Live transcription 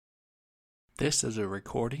This is a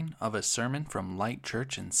recording of a sermon from Light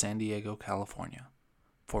Church in San Diego, California.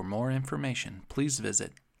 For more information, please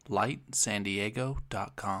visit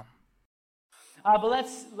lightsandiego.com. But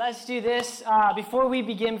let's do this. Before we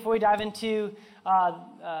dive into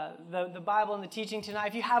the Bible and the teaching tonight,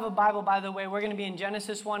 if you have a Bible, by the way, we're going to be in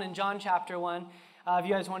Genesis 1 and John chapter 1. If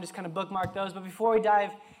you guys want to just kind of bookmark those. But before we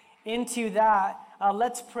dive into that,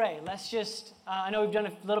 let's pray. I know we've done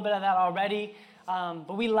a little bit of that already,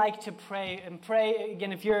 but we like to pray. And pray,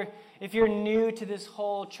 again, if you're new to this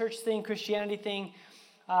whole church thing, Christianity thing,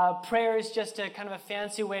 prayer is just a kind of a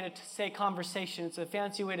fancy way to say conversation. It's a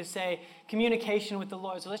fancy way to say communication with the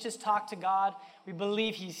Lord. So let's just talk to God. We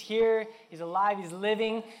believe He's here, He's alive, He's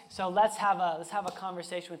living. So let's have a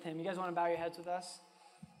conversation with Him. You guys want to bow your heads with us?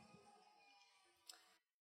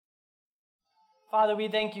 Father, we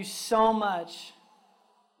thank you so much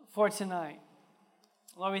for tonight.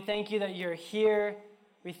 Lord, we thank you that you're here.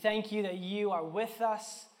 We thank you that you are with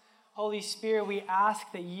us. Holy Spirit, we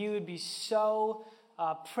ask that you would be so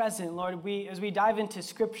present, Lord. As we dive into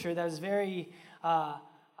Scripture that is very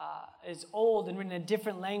is old and written in a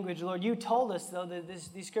different language, Lord, you told us, though, that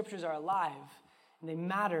these Scriptures are alive, and they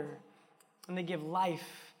matter, and they give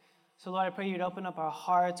life. So, Lord, I pray you'd open up our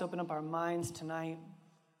hearts, open up our minds tonight,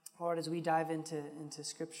 Lord, as we dive into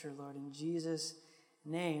Scripture, Lord. In Jesus'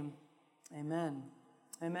 name, amen.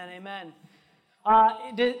 Amen, amen.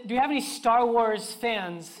 Do you have any Star Wars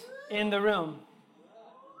fans in the room?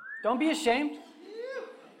 Don't be ashamed.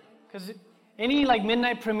 Because any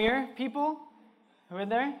midnight premiere people who are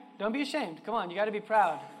there, don't be ashamed. Come on, you got to be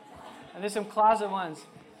proud. And there's some closet ones.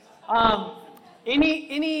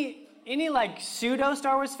 Any pseudo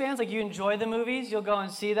Star Wars fans, you enjoy the movies, you'll go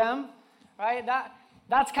and see them, right?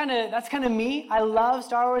 That's kind of me. I love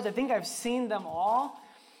Star Wars. I think I've seen them all,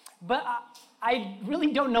 but I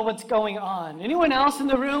really don't know what's going on. Anyone else in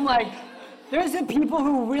the room, there's some people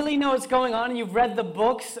who really know what's going on, and you've read the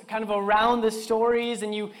books kind of around the stories,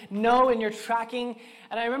 and you know, and you're tracking.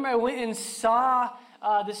 And I remember I went and saw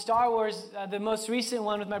the Star Wars, the most recent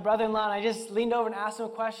one with my brother-in-law, and I just leaned over and asked him a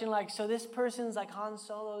question so this person's Han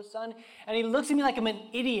Solo's son? And he looks at me like I'm an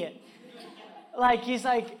idiot. He's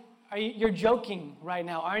like, you're joking right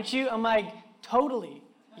now, aren't you? I'm like, totally.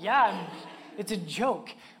 Yeah, it's a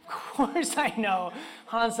joke. Of course I know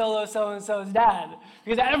Han Solo so-and-so's dad,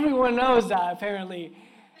 because everyone knows that, apparently.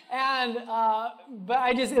 And,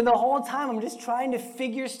 but the whole time, I'm just trying to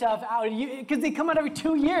figure stuff out, because they come out every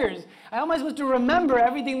 2 years. How am I supposed to remember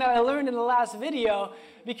everything that I learned in the last video,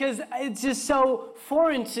 because it's just so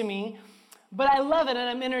foreign to me, but I love it, and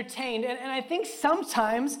I'm entertained. And I think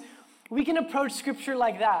sometimes we can approach Scripture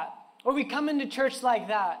like that, or we come into church like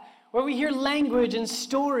that, where we hear language and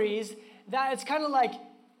stories that it's kind of like,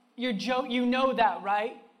 you know that,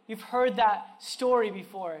 right? You've heard that story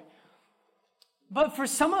before. But for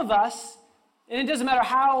some of us, and it doesn't matter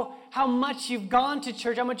how much you've gone to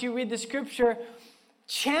church, how much you read the Scripture,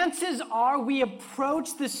 chances are we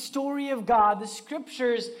approach the story of God, the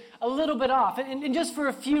Scriptures, a little bit off. And just for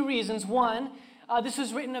a few reasons. One, this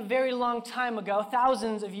was written a very long time ago,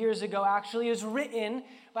 thousands of years ago, actually. It was written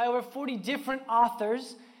by over 40 different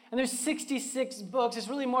authors. And there's 66 books. It's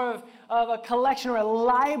really more of a collection or a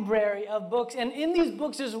library of books. And in these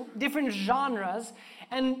books, there's different genres.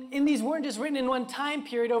 And these weren't just written in one time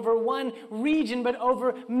period over one region, but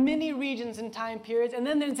over many regions and time periods. And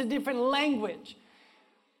then there's a different language.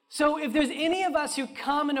 So if there's any of us who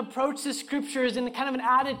come and approach the Scriptures in kind of an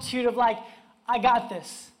attitude of I got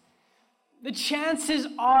this, the chances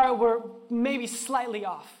are we're maybe slightly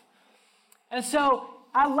off. And so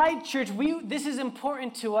at Light Church, this is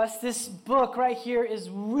important to us. This book right here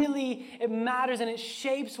it matters, and it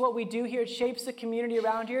shapes what we do here. It shapes the community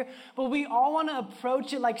around here. But we all want to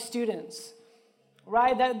approach it like students,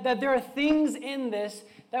 right? That there are things in this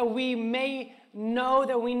that we may know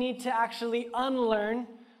that we need to actually unlearn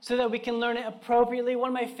so that we can learn it appropriately. One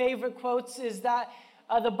of my favorite quotes is that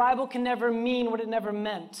the Bible can never mean what it never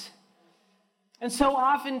meant. And so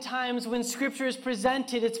oftentimes when Scripture is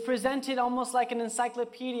presented, it's presented almost like an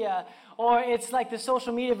encyclopedia, or it's like the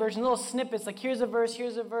social media version, little snippets, here's a verse,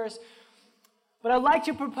 here's a verse. But I'd like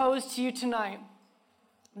to propose to you tonight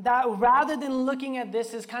that rather than looking at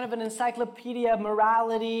this as kind of an encyclopedia of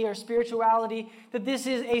morality or spirituality, that this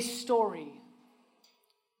is a story.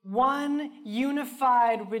 One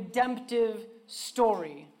unified, redemptive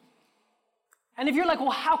story. And if you're like, well,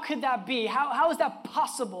 how could that be? How is that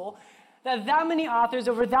possible? That many authors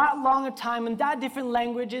over that long a time and that different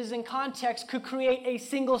languages and contexts could create a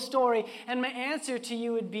single story. And my answer to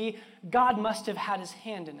you would be, God must have had His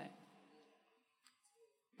hand in it.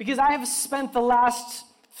 Because I have spent the last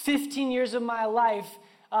 15 years of my life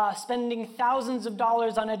spending thousands of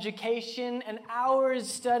dollars on education and hours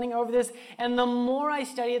studying over this. And the more I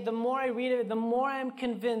study it, the more I read it, the more I'm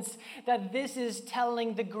convinced that this is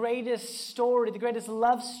telling the greatest story, the greatest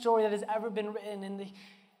love story that has ever been written in the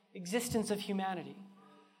existence of humanity.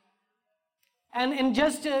 And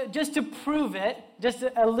just to prove it, just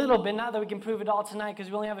a little bit, not that we can prove it all tonight because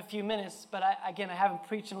we only have a few minutes, but I haven't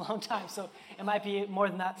preached in a long time, so it might be more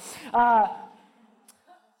than that.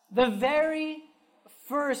 The very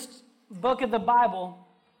first book of the Bible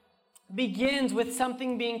begins with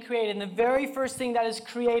something being created. And the very first thing that is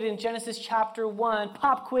created in Genesis chapter 1,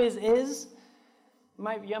 pop quiz is, you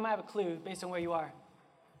might have a clue based on where you are.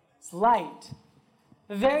 It's light.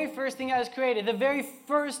 The very first thing that is created, the very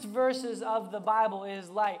first verses of the Bible is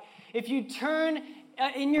light. If you turn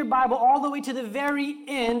in your Bible all the way to the very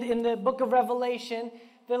end in the book of Revelation,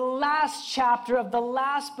 the last chapter of the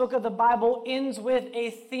last book of the Bible ends with a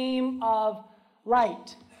theme of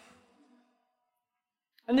light.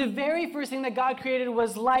 And the very first thing that God created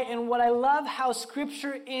was light. And what I love how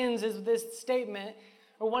Scripture ends is this statement,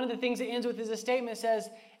 or one of the things it ends with is a statement that says,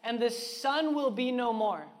 and the sun will be no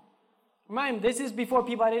more. Remind me, this is before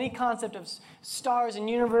people had any concept of stars and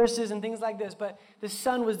universes and things like this, but the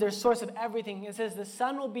sun was their source of everything. It says the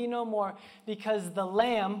sun will be no more because the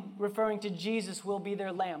Lamb, referring to Jesus, will be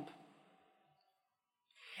their lamp.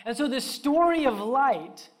 And so the story of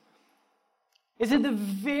light is at the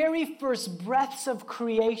very first breaths of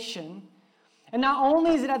creation. And not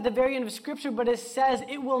only is it at the very end of Scripture, but it says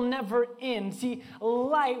it will never end. See,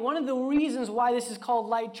 light, one of the reasons why this is called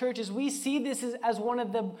Light Church is we see this as one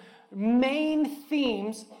of the main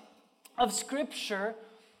themes of Scripture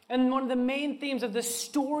and one of the main themes of the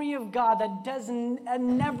story of God that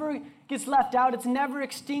never gets left out. It's never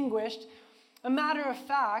extinguished. A matter of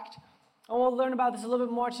fact, and we'll learn about this a little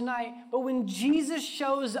bit more tonight, but when Jesus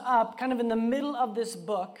shows up kind of in the middle of this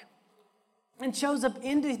book and shows up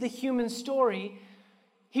into the human story,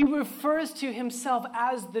 he refers to himself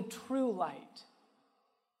as the true light.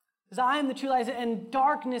 Because I am the true light, and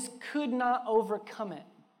darkness could not overcome it.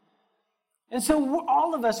 And so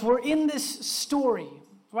all of us, we're in this story,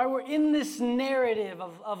 right? We're in this narrative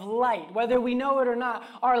of light. Whether we know it or not,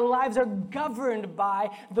 our lives are governed by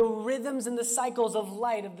the rhythms and the cycles of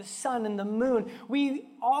light, of the sun and the moon. We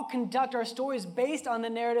all conduct our stories based on the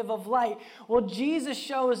narrative of light. Well, Jesus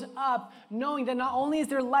shows up knowing that not only is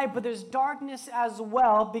there light, but there's darkness as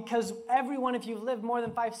well, because everyone, if you've lived more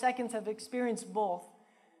than 5 seconds, have experienced both.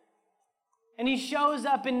 And he shows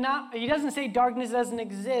up and he doesn't say darkness doesn't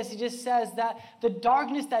exist. He just says that the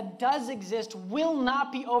darkness that does exist will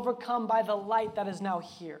not be overcome by the light that is now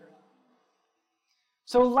here.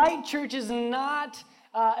 So Light Church is not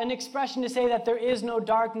an expression to say that there is no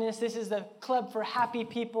darkness. This is the club for happy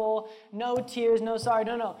people, no tears, no sorrow.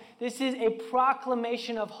 No. This is a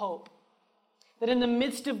proclamation of hope. That in the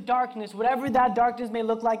midst of darkness, whatever that darkness may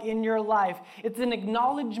look like in your life, it's an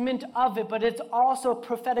acknowledgement of it, but it's also a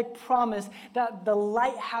prophetic promise that the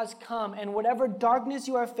light has come, and whatever darkness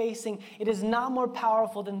you are facing, it is not more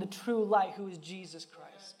powerful than the true light, who is Jesus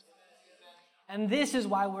Christ. And this is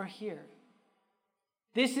why we're here.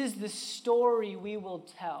 This is the story we will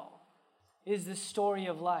tell, is the story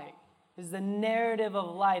of light. Is the narrative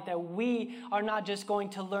of light that we are not just going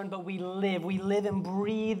to learn, but we live. We live and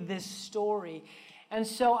breathe this story. And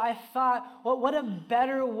so I thought, well, what a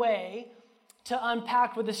better way to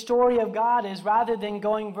unpack what the story of God is, rather than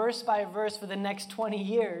going verse by verse for the next 20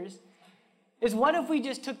 years, is what if we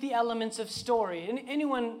just took the elements of story?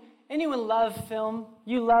 Anyone love film?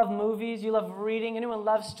 You love movies? You love reading? Anyone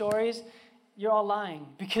love stories? You're all lying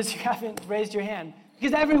because you haven't raised your hand.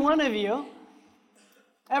 Because every one of you,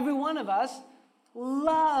 every one of us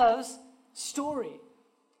loves story.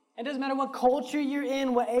 It doesn't matter what culture you're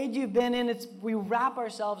in, what age you've been in, we wrap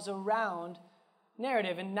ourselves around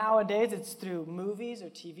narrative. And nowadays it's through movies or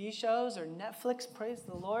TV shows or Netflix, praise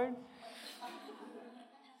the Lord.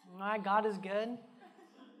 My God is good.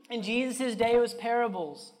 In Jesus' day, it was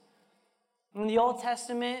parables. In the Old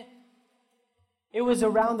Testament, it was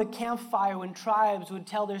around the campfire when tribes would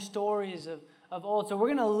tell their stories of old. So we're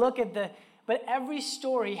going to look at but every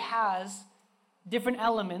story has different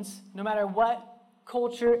elements, no matter what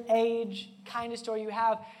culture, age, kind of story you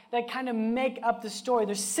have, that kind of make up the story.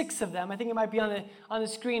 There's 6 of them. I think it might be on the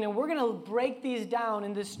screen. And we're going to break these down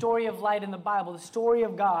in the story of light in the Bible, the story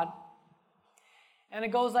of God. And it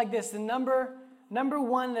goes like this. The number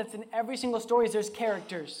 1 that's in every single story is there's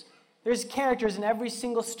characters. There's characters in every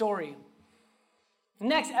single story.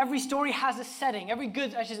 Next, every story has a setting. Every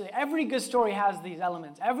good story has these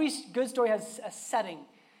elements. Every good story has a setting.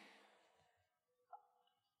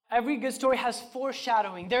 Every good story has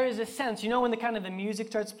foreshadowing. There is a sense, when the music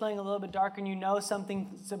starts playing a little bit darker and you know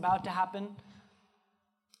something's about to happen?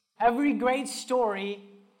 Every great story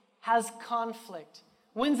has conflict.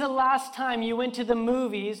 When's the last time you went to the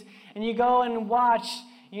movies and you go and watch,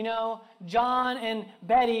 John and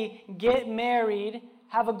Betty get married,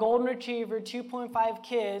 have a golden retriever, 2.5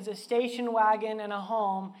 kids, a station wagon, and a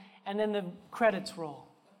home, and then the credits roll?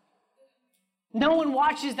 No one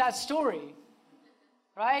watches that story,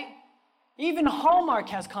 right? Even Hallmark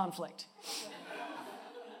has conflict.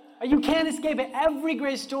 You can't escape it. Every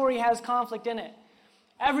great story has conflict in it.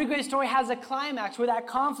 Every great story has a climax where that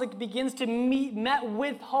conflict begins to met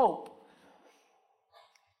with hope.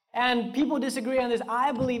 And people disagree on this.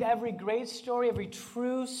 I believe every great story, every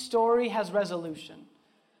true story has resolution.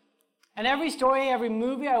 And every story, every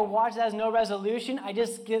movie I watch that has no resolution, I'm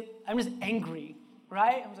just angry,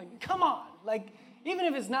 right? I'm like, come on. Even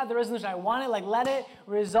if it's not the resolution I wanted, let it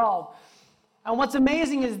resolve. And what's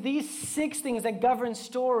amazing is these 6 things that govern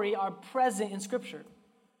story are present in Scripture.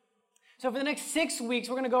 So for the next 6 weeks,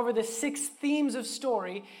 we're going to go over the 6 themes of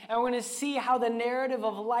story, and we're going to see how the narrative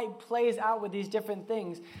of light plays out with these different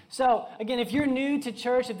things. So again, if you're new to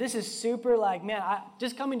church, if this is super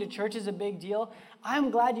just coming to church is a big deal,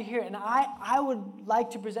 I'm glad you're here. And I would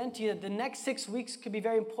like to present to you that the next 6 weeks could be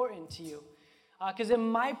very important to you. Because it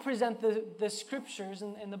might present the scriptures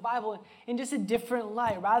and the Bible in just a different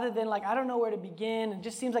light. Rather than I don't know where to begin, it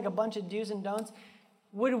just seems like a bunch of do's and don'ts.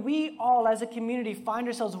 Would we all as a community find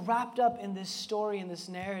ourselves wrapped up in this story and this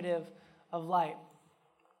narrative of light?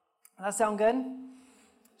 Does that sound good?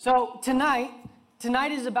 So tonight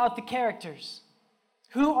is about the characters.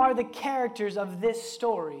 Who are the characters of this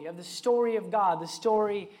story, of the story of God, the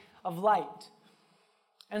story of light?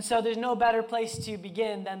 And so there's no better place to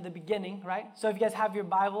begin than the beginning, right? So if you guys have your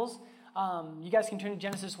Bibles, you guys can turn to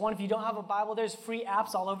Genesis 1. If you don't have a Bible, there's free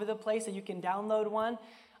apps all over the place that you can download one.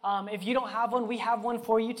 If you don't have one, we have one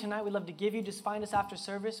for you tonight. We'd love to give you. Just find us after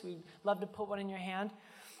service. We'd love to put one in your hand.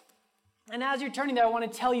 And as you're turning there, I want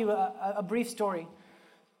to tell you a brief story.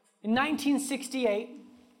 In 1968,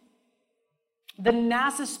 the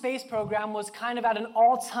NASA space program was kind of at an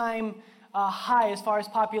all-time high as far as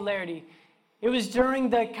popularity. It was during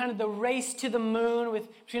the race to the moon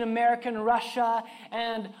between America and Russia,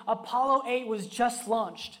 and Apollo 8 was just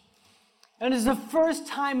launched. And it is the first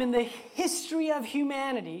time in the history of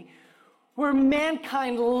humanity where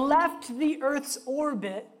mankind left the Earth's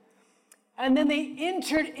orbit, and then they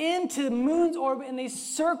entered into the moon's orbit, and they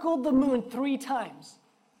circled the moon 3 times.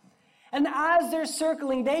 And as they're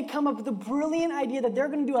circling, they come up with the brilliant idea that they're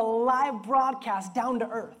going to do a live broadcast down to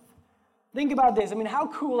Earth. Think about this. How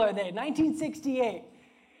cool are they? 1968.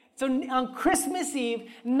 So on Christmas Eve,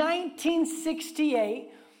 1968,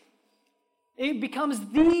 it becomes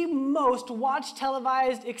the most watched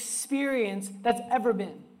televised experience that's ever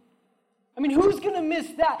been. Who's going to miss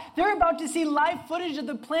that? They're about to see live footage of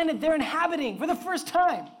the planet they're inhabiting for the first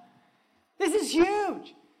time. This is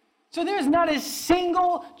huge. So there's not a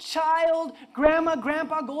single child, grandma,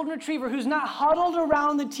 grandpa, golden retriever who's not huddled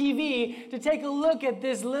around the TV to take a look at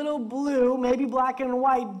this little blue, maybe black and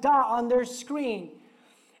white dot on their screen.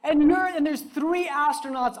 And there's 3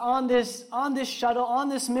 astronauts on this shuttle, on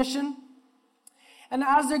this mission. And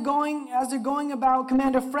as they're going about,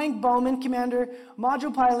 Commander Frank Bowman, Commander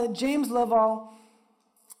Module Pilot James Lovell,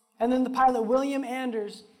 and then the pilot William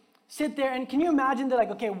Anders sit there, and can you imagine they're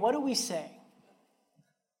okay, what do we say?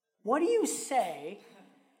 What do you say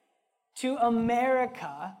to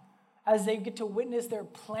America as they get to witness their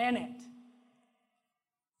planet?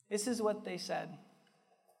 This is what they said.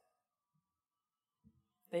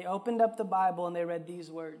 They opened up the Bible and they read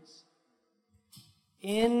these words.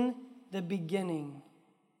 In the beginning,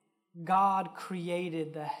 God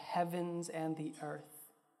created the heavens and the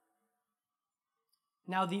earth.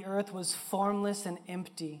 Now the earth was formless and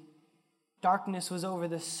empty. Darkness was over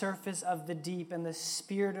the surface of the deep, and the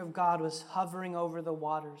Spirit of God was hovering over the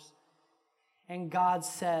waters. And God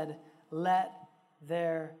said, "Let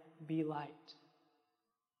there be light."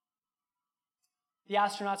 The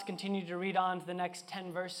astronauts continued to read on to the next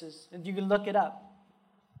 10 verses, and you can look it up.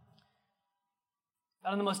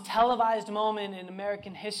 But on the most televised moment in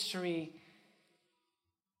American history,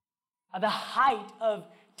 at the height of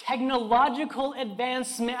technological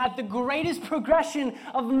advancement, at the greatest progression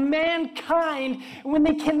of mankind, when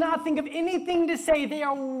they cannot think of anything to say, they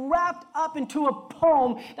are wrapped up into a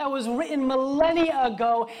poem that was written millennia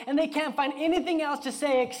ago, and they can't find anything else to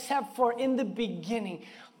say except for, in the beginning,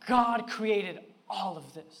 God created all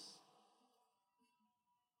of this.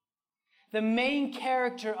 The main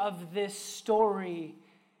character of this story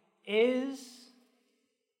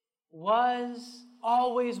was,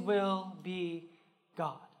 always will be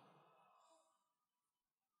God.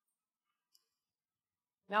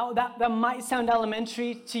 Now, that might sound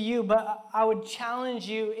elementary to you, but I would challenge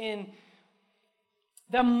you in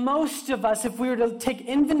that most of us, if we were to take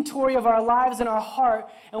inventory of our lives and our heart,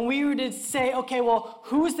 and we were to say, okay, well,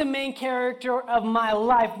 who's the main character of my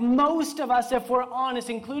life? Most of us, if we're honest,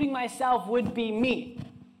 including myself, would be me.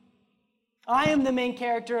 I am the main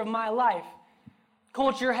character of my life.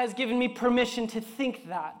 Culture has given me permission to think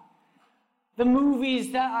that. The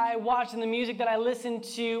movies that I watch and the music that I listen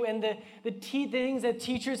to and the things that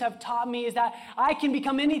teachers have taught me is that I can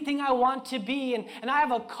become anything I want to be. And I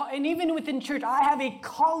have and even within church, I have a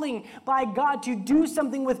calling by God to do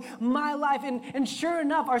something with my life. And sure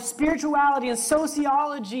enough, our spirituality and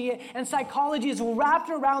sociology and psychology is wrapped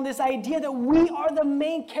around this idea that we are the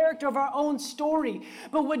main character of our own story.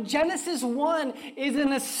 But what Genesis 1 is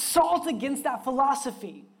an assault against that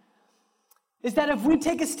philosophy. Is that if we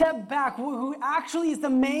take a step back, who actually is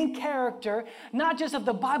the main character, not just of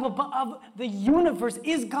the Bible, but of the universe,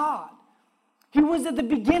 is God. He was at the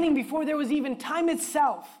beginning before there was even time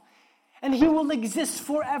itself. And he will exist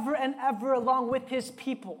forever and ever along with his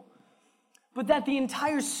people. But that the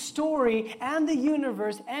entire story and the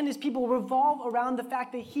universe and his people revolve around the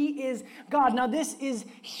fact that he is God. Now this is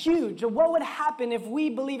huge. What would happen if we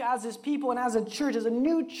believe as his people and as a church, as a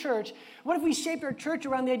new church, what if we shaped our church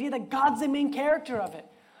around the idea that God's the main character of it?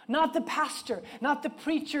 Not the pastor, not the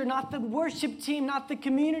preacher, not the worship team, not the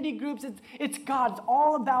community groups. It's God. It's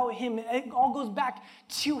all about him. It all goes back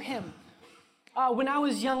to him. When I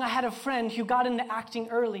was young, I had a friend who got into acting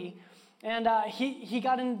early. And he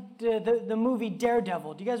got into the movie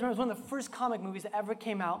Daredevil. Do you guys remember? It was one of the first comic movies that ever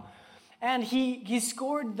came out. And he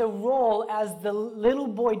scored the role as the little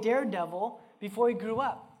boy Daredevil before he grew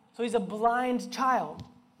up. So he's a blind child.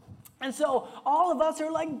 And so all of us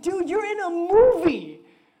are like, dude, you're in a movie.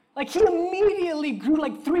 Like he immediately grew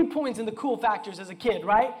like 3 points in the cool factors as a kid,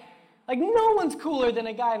 right? Like no one's cooler than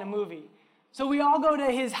a guy in a movie. So we all go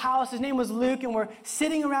to his house. His name was Luke, and we're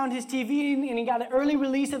sitting around his TV, and he got an early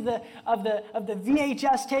release of the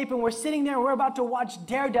VHS tape, and we're sitting there, and we're about to watch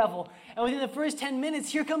Daredevil. And within the first 10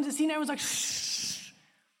 minutes, here comes the scene, and everyone's like, shh,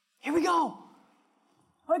 here we go.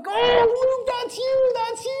 I'm like, oh, Luke,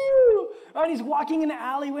 that's you. Right, he's walking in the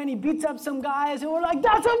alleyway, and he beats up some guys, and we're like,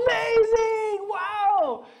 that's amazing,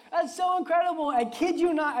 wow. That's so incredible. I kid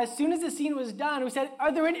you not, as soon as the scene was done, we said,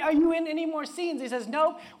 are you in any more scenes? He says,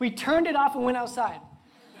 nope. We turned it off and went outside.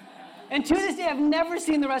 And to this day, I've never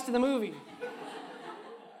seen the rest of the movie.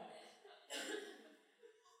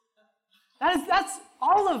 That's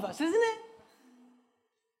all of us, isn't it?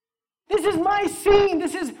 This is my scene.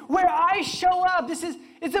 This is where I show up.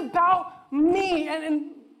 It's about me.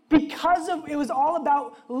 And because it was all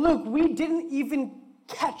about Luke, we didn't even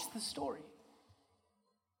catch the story.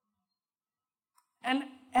 And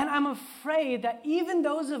I'm afraid that even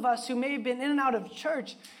those of us who may have been in and out of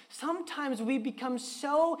church, sometimes we become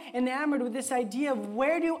so enamored with this idea of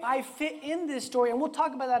where do I fit in this story, and we'll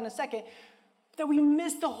talk about that in a second, that we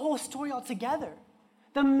miss the whole story altogether.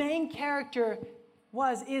 The main character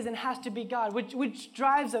is, and has to be God, which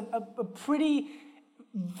drives a pretty,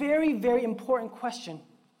 very, very important question.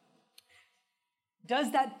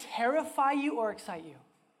 Does that terrify you or excite you?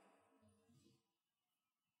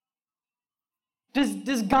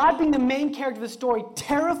 Does God being the main character of the story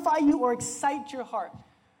terrify you or excite your heart?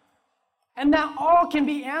 And that all can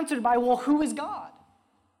be answered by, well, who is God?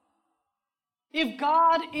 If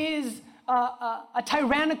God is a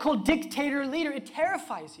tyrannical dictator leader, it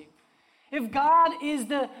terrifies you. If God is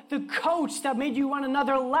the coach that made you run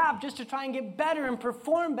another lap just to try and get better and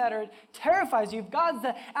perform better, it terrifies you. If God's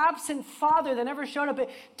the absent father that never showed up, it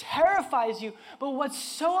terrifies you. But what's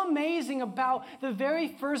so amazing about the very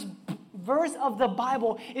first verse of the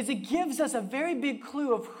Bible is it gives us a very big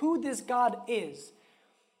clue of who this God is.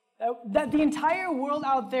 That the entire world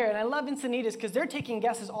out there, and I love Encinitas because they're taking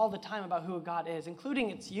guesses all the time about who God is, including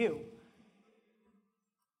it's you.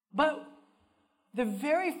 But the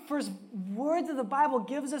very first words of the Bible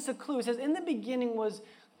gives us a clue. It says, in the beginning was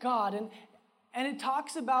God. And it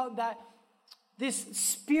talks about that this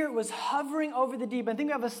spirit was hovering over the deep. I think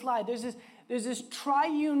we have a slide. There's this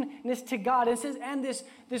triuneness to God. It says, and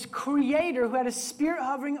this creator who had a spirit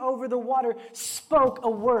hovering over the water spoke a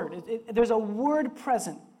word. There's a word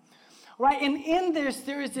present. Right? And in this,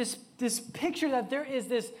 there is this picture that there is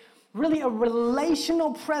this really a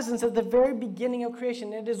relational presence at the very beginning of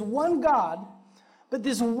creation. It is one God. But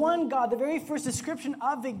this one God, the very first description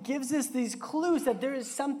of it gives us these clues that there is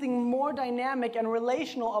something more dynamic and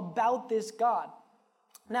relational about this God.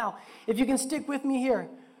 Now, if you can stick with me here.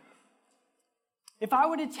 If I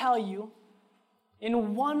were to tell you,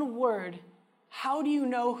 in one word, how do you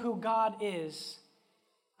know who God is?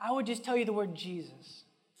 I would just tell you the word Jesus.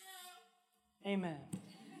 Amen.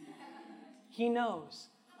 He knows.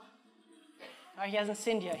 He hasn't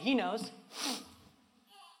sinned yet. He knows.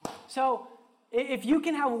 So, if you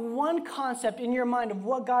can have one concept in your mind of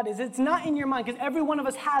what God is, it's not in your mind, because every one of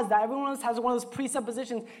us has that. Every one of us has one of those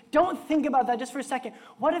presuppositions. Don't think about that just for a second.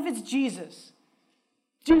 What if it's Jesus?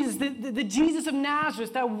 Jesus, the Jesus of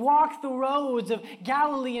Nazareth that walked the roads of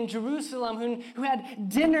Galilee and Jerusalem, who had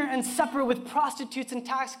dinner and supper with prostitutes and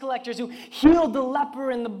tax collectors, who healed the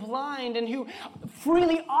leper and the blind, and who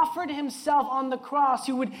freely offered himself on the cross,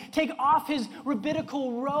 who would take off his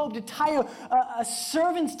rabbinical robe to tie a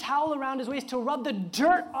servant's towel around his waist to rub the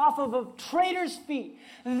dirt off of a traitor's feet.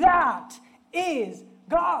 That is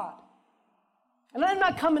God. And I'm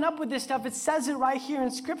not coming up with this stuff. It says it right here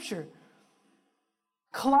in Scripture.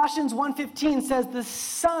 Colossians 1:15 says the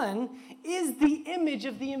Son is the image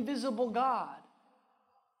of the invisible God.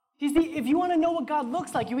 If you want to know what God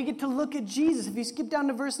looks like, we get to look at Jesus. If you skip down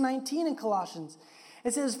to verse 19 in Colossians,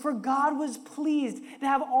 it says, "For God was pleased to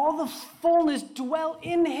have all the fullness dwell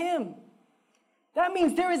in him." That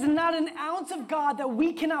means there is not an ounce of God that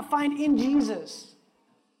we cannot find in Jesus.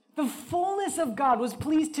 The fullness of God was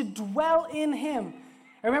pleased to dwell in him.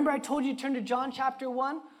 Remember I told you to turn to John chapter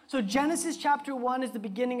 1? So Genesis chapter 1 is the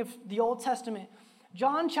beginning of the Old Testament.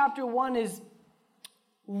 John chapter 1 is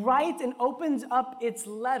right and opens up its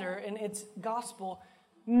letter and its gospel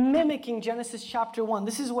mimicking Genesis chapter 1.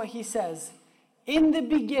 This is what he says. In the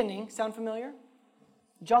beginning, sound familiar?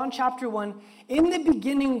 John chapter 1, in the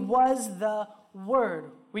beginning was the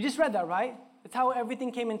Word. We just read that, right? That's how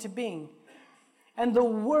everything came into being. And the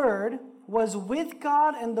Word was with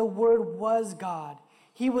God, and the Word was God.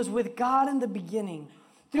 He was with God in the beginning.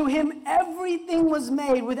 Through him everything was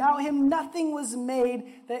made. Without him nothing was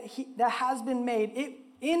made that has been made.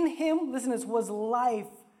 In him, listen to this, was life.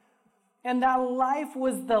 And that life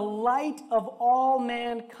was the light of all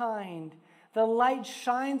mankind. The light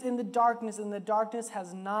shines in the darkness, and the darkness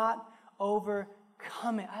has not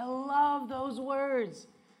overcome it. I love those words.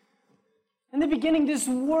 In the beginning, this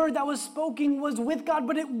word that was spoken was with God,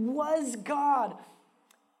 but it was God.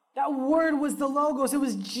 That word was the Logos. It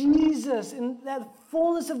was Jesus. And that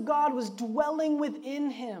fullness of God was dwelling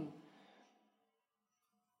within him.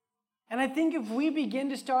 And I think if we begin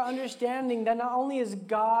to start understanding that not only is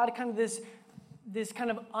God kind of this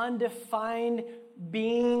kind of undefined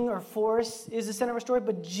being or force is the center of our story,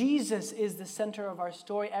 but Jesus is the center of our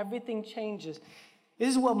story, everything changes. This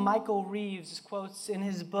is what Michael Reeves quotes in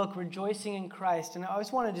his book, Rejoicing in Christ. And I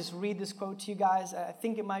just want to just read this quote to you guys. I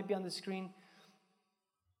think it might be on the screen.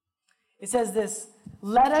 It says this: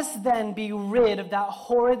 "Let us then be rid of that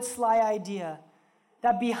horrid, sly idea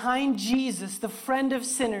that behind Jesus, the friend of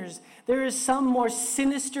sinners, there is some more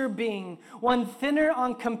sinister being, one thinner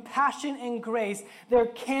on compassion and grace. There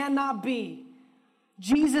cannot be.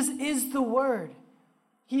 Jesus is the Word.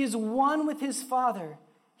 He is one with his Father.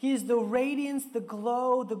 He is the radiance, the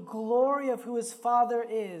glow, the glory of who his Father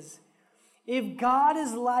is. If God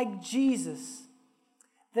is like Jesus,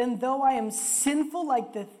 then though I am sinful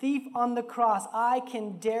like the thief on the cross, I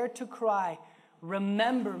can dare to cry,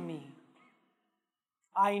 'Remember me.'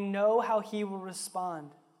 I know how he will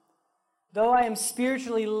respond. Though I am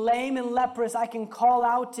spiritually lame and leprous, I can call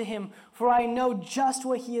out to him, for I know just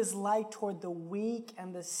what he is like toward the weak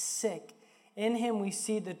and the sick. In him we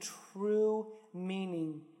see the true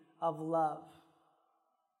meaning of love."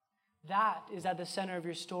 That is at the center of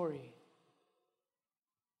your story.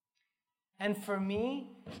 And for me,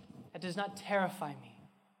 it does not terrify me.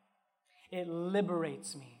 It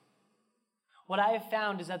liberates me. What I have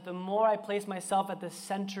found is that the more I place myself at the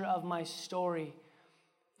center of my story,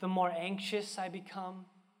 the more anxious I become,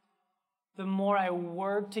 the more I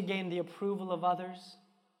work to gain the approval of others,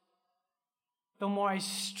 the more I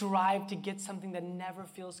strive to get something that never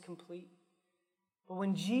feels complete. But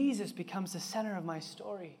when Jesus becomes the center of my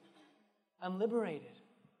story, I'm liberated.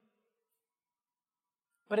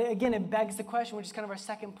 But again, it begs the question, which is kind of our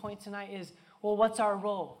second point tonight, is, well, what's our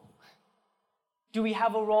role? Do we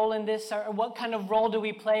have a role in this? Or what kind of role do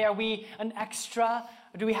we play? Are we an extra?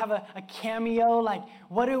 Or do we have a cameo? Like,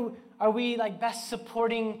 are we like best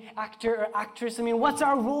supporting actor or actress? I mean, what's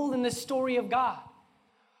our role in the story of God?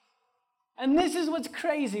 And this is what's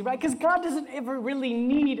crazy, right? Because God doesn't ever really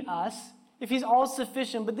need us if he's all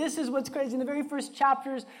sufficient. But this is what's crazy. In the very first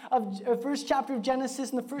chapter of Genesis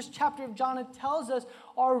and the first chapter of John, it tells us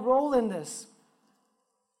our role in this.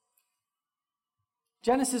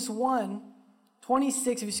 Genesis 1,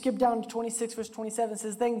 26, if you skip down to 26, verse 27, it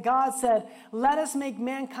says, Then God said, Let us make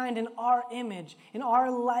mankind in our image, in our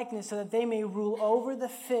likeness, so that they may rule over the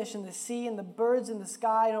fish in the sea and the birds in the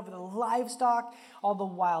sky and over the livestock, all the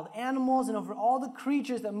wild animals, and over all the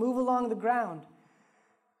creatures that move along the ground.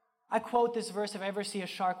 I quote this verse if I ever see a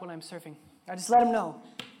shark when I'm surfing. I just let him know,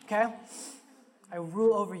 okay? I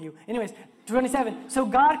rule over you. Anyways, 27. So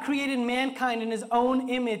God created mankind in his own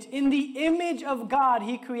image. In the image of God,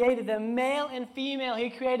 he created them. Male and female, he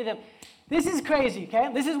created them. This is crazy,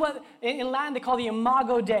 okay? This is what in Latin they call the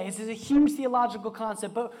Imago Dei. This is a huge theological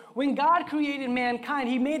concept. But when God created mankind,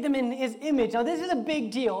 he made them in his image. Now, this is a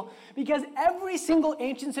big deal because every single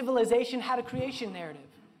ancient civilization had a creation narrative.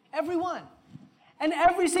 Every one. And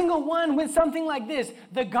every single one went something like this.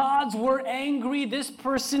 The gods were angry. This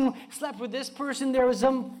person slept with this person. There was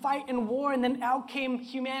some fight and war, and then out came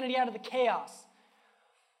humanity out of the chaos.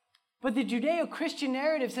 But the Judeo-Christian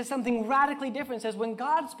narrative says something radically different. It says when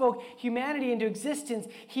God spoke humanity into existence,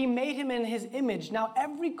 he made him in his image. Now,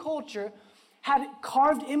 every culture had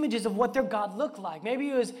carved images of what their God looked like.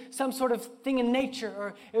 Maybe it was some sort of thing in nature,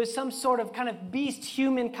 or it was some sort of kind of beast,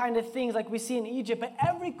 human kind of things like we see in Egypt. But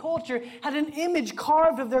every culture had an image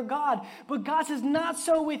carved of their God. But God says, not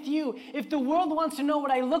so with you. If the world wants to know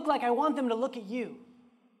what I look like, I want them to look at you.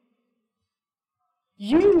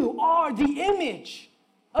 You are the image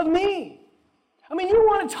of me. I mean, you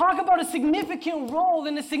want to talk about a significant role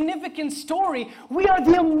in a significant story. We are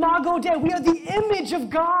the Imago Dei. We are the image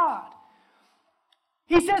of God.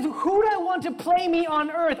 He says, who do I want to play me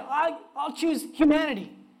on earth? I'll choose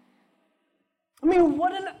humanity. I mean,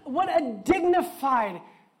 what a dignified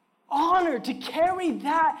honor to carry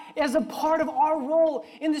that as a part of our role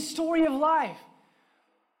in the story of life.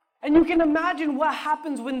 And you can imagine what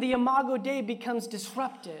happens when the Imago Dei becomes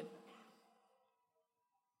disrupted.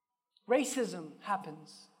 Racism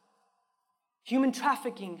happens. Human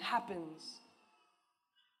trafficking happens.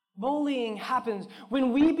 Bullying happens.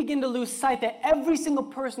 When we begin to lose sight that every single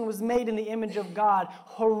person was made in the image of God,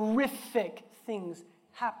 horrific things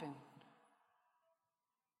happen.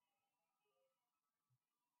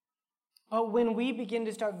 But when we begin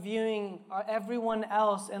to start viewing everyone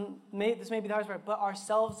else, and this may be the hardest part, but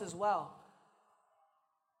ourselves as well,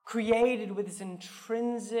 created with this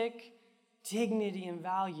intrinsic dignity and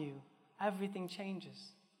value, everything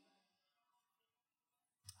changes.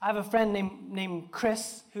 I have a friend named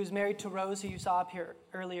Chris who's married to Rose, who you saw up here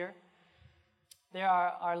earlier. They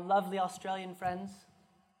are our lovely Australian friends.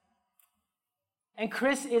 And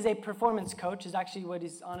Chris is a performance coach, is actually what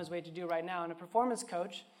he's on his way to do right now. And a performance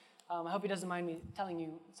coach, I hope he doesn't mind me telling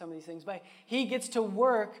you some of these things, but he gets to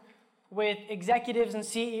work with executives and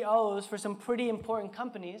CEOs for some pretty important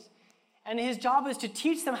companies. And his job is to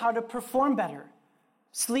teach them how to perform better.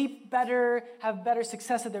 Sleep better, have better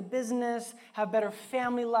success at their business, have better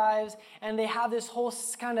family lives, and they have this whole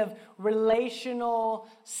kind of relational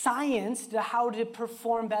science to how to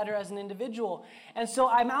perform better as an individual. And so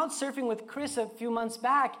I'm out surfing with Chris a few months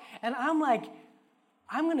back, and I'm like,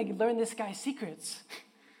 I'm going to learn this guy's secrets.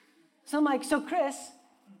 So I'm like, so Chris,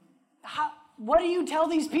 what do you tell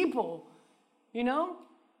these people? You know?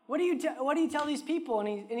 What do you tell these people?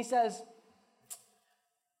 And he says,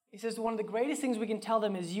 one of the greatest things we can tell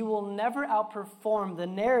them is you will never outperform the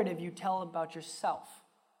narrative you tell about yourself.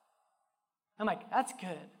 I'm like, that's good.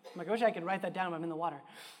 I'm like, I wish I could write that down when I'm in the water.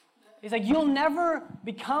 He's like, you'll never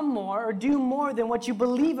become more or do more than what you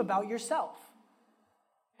believe about yourself.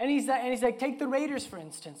 And he's like, take the Raiders, for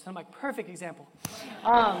instance. And I'm like, perfect example.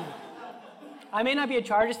 I may not be a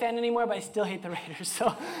Chargers fan anymore, but I still hate the Raiders,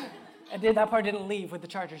 so... that part didn't leave with the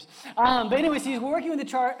Chargers. But anyways, he's working with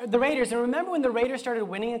the Raiders. And remember when the Raiders started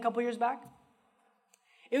winning a couple years back?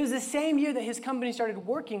 It was the same year that his company started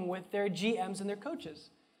working with their GMs and their coaches.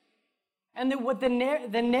 And what the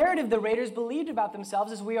narrative the Raiders believed about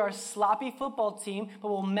themselves is we are a sloppy football team, but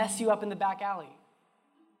we'll mess you up in the back alley.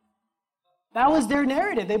 That was their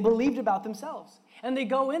narrative they believed about themselves. And they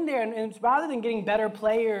go in there, and rather than getting better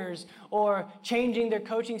players or changing their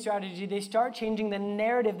coaching strategy, they start changing the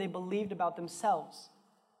narrative they believed about themselves.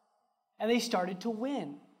 And they started to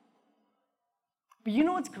win. But you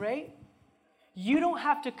know what's great? You don't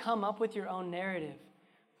have to come up with your own narrative.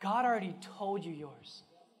 God already told you yours.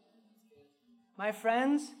 My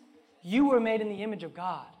friends, you were made in the image of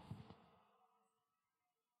God.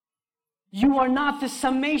 You are not the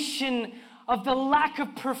summation of the lack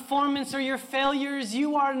of performance or your failures.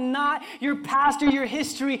 You are not your past or your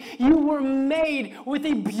history. You were made with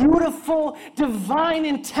a beautiful divine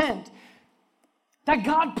intent. That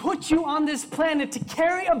God put you on this planet to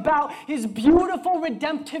carry about his beautiful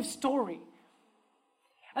redemptive story.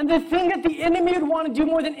 And the thing that the enemy would want to do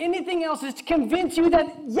more than anything else is to convince you that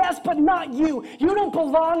yes, but not you. You don't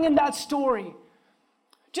belong in that story.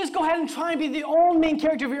 Just go ahead and try and be the own main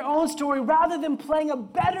character of your own story rather than playing a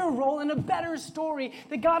better role in a better story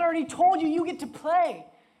that God already told you get to play.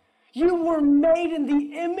 You were made in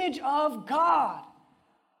the image of God.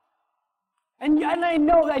 And I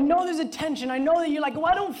know there's a tension. I know that you're like, well,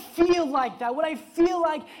 I don't feel like that. What I feel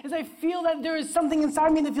like is I feel that there is something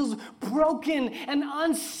inside me that feels broken and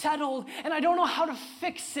unsettled, and I don't know how to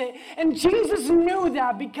fix it. And Jesus knew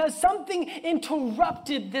that because something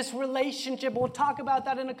interrupted this relationship. We'll talk about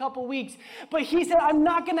that in a couple weeks. But he said, I'm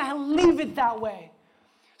not going to leave it that way.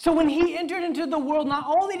 So when he entered into the world, not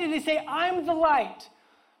only did he say, I'm the light,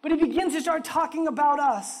 but he begins to start talking about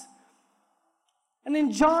us. And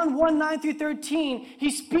in John 1:9-13,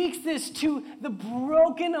 he speaks this to the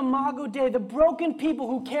broken Imago Dei, the broken people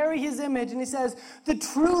who carry his image. And he says, the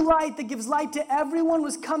true light that gives light to everyone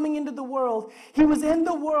was coming into the world. He was in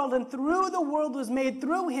the world, and through the world was made.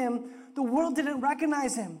 Through him, the world didn't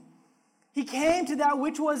recognize him. He came to that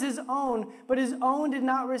which was his own, but his own did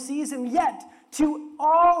not receive him. Yet, to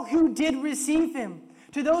all who did receive him,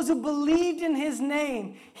 to those who believed in his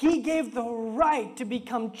name, he gave the right to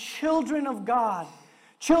become children of God.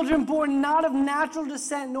 Children born not of natural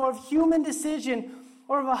descent, nor of human decision,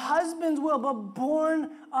 or of a husband's will, but born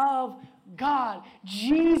of God.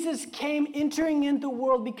 Jesus came entering into the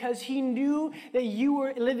world because he knew that you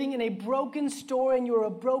were living in a broken story and you were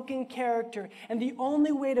a broken character. And the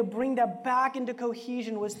only way to bring that back into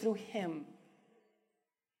cohesion was through him.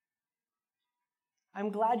 I'm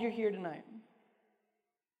glad you're here tonight.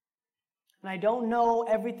 And I don't know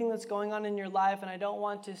everything that's going on in your life, and I don't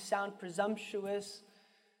want to sound presumptuous.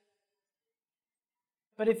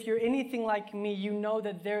 But if you're anything like me, you know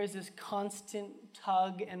that there is this constant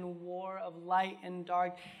tug and war of light and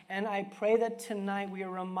dark. And I pray that tonight we are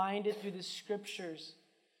reminded through the scriptures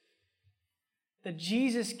that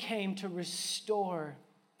Jesus came to restore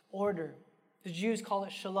order. The Jews call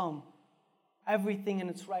it shalom, everything in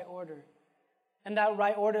its right order. And that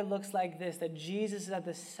right order looks like this, that Jesus is at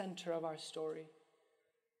the center of our story.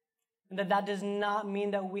 And that does not mean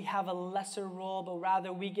that we have a lesser role, but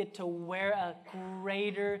rather we get to wear a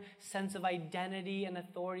greater sense of identity and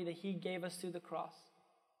authority that he gave us through the cross.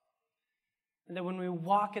 And that when we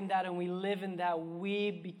walk in that and we live in that, we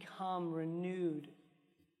become renewed.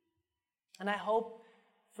 And I hope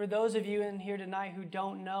for those of you in here tonight who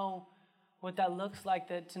don't know what that looks like,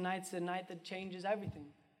 that tonight's the night that changes everything.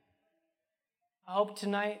 I hope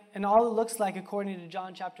tonight, and all it looks like according to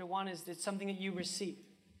John chapter 1, is it's something that you receive.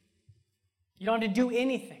 You don't have to do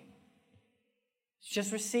anything. It's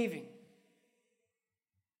just receiving.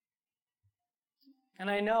 And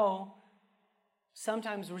I know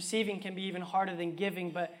sometimes receiving can be even harder than giving,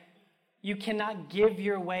 but you cannot give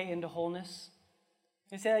your way into wholeness.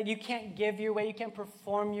 They say that you can't give your way, you can't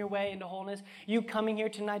perform your way into wholeness. You coming here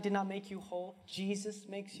tonight did not make you whole. Jesus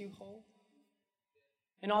makes you whole.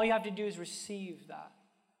 And all you have to do is receive that.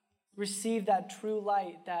 Receive that true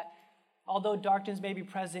light that although darkness may be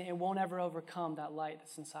present, it won't ever overcome that light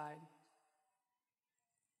that's inside.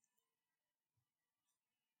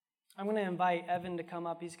 I'm going to invite Evan to come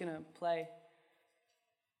up. He's going to play.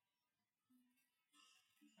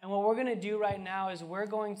 And what we're going to do right now is we're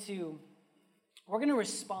going to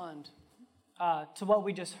respond to what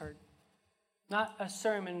we just heard. Not a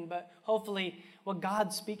sermon, but hopefully what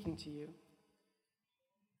God's speaking to you.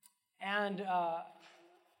 And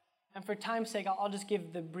for time's sake, I'll just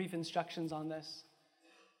give the brief instructions on this.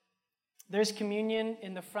 There's communion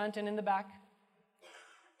in the front and in the back.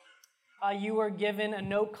 You were given a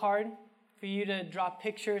note card for you to draw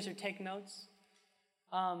pictures or take notes.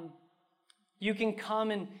 You can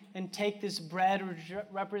come and take this bread, which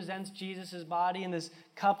represents Jesus' body, and this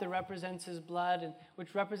cup that represents his blood, and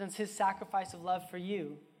which represents his sacrifice of love for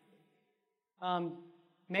you.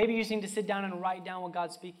 Maybe you just need to sit down and write down what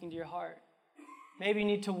God's speaking to your heart. Maybe you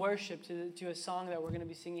need to worship to a song that we're going to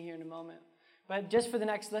be singing here in a moment. But just for the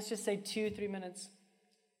next, let's just say 2-3 minutes.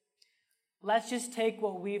 Let's just take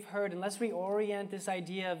what we've heard and let's reorient this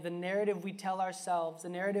idea of the narrative we tell ourselves, the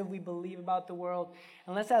narrative we believe about the world,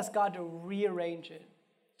 and let's ask God to rearrange it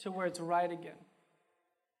to where it's right again.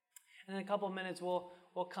 And in a couple of minutes, we'll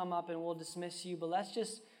come up and we'll dismiss you. But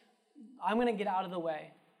I'm going to get out of the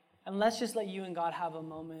way. And let's just let you and God have a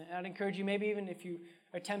moment. And I'd encourage you, maybe even if you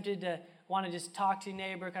are tempted to want to just talk to your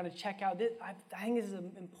neighbor, kind of check out this, I think this is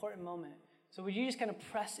an important moment. So would you just kind of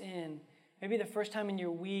press in? Maybe the first time in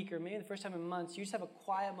your week or maybe the first time in months, you just have a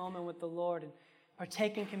quiet moment with the Lord and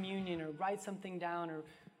partake in communion or write something down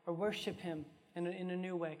or worship him in a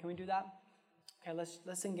new way. Can we do that? Okay,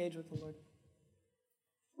 let's engage with the Lord.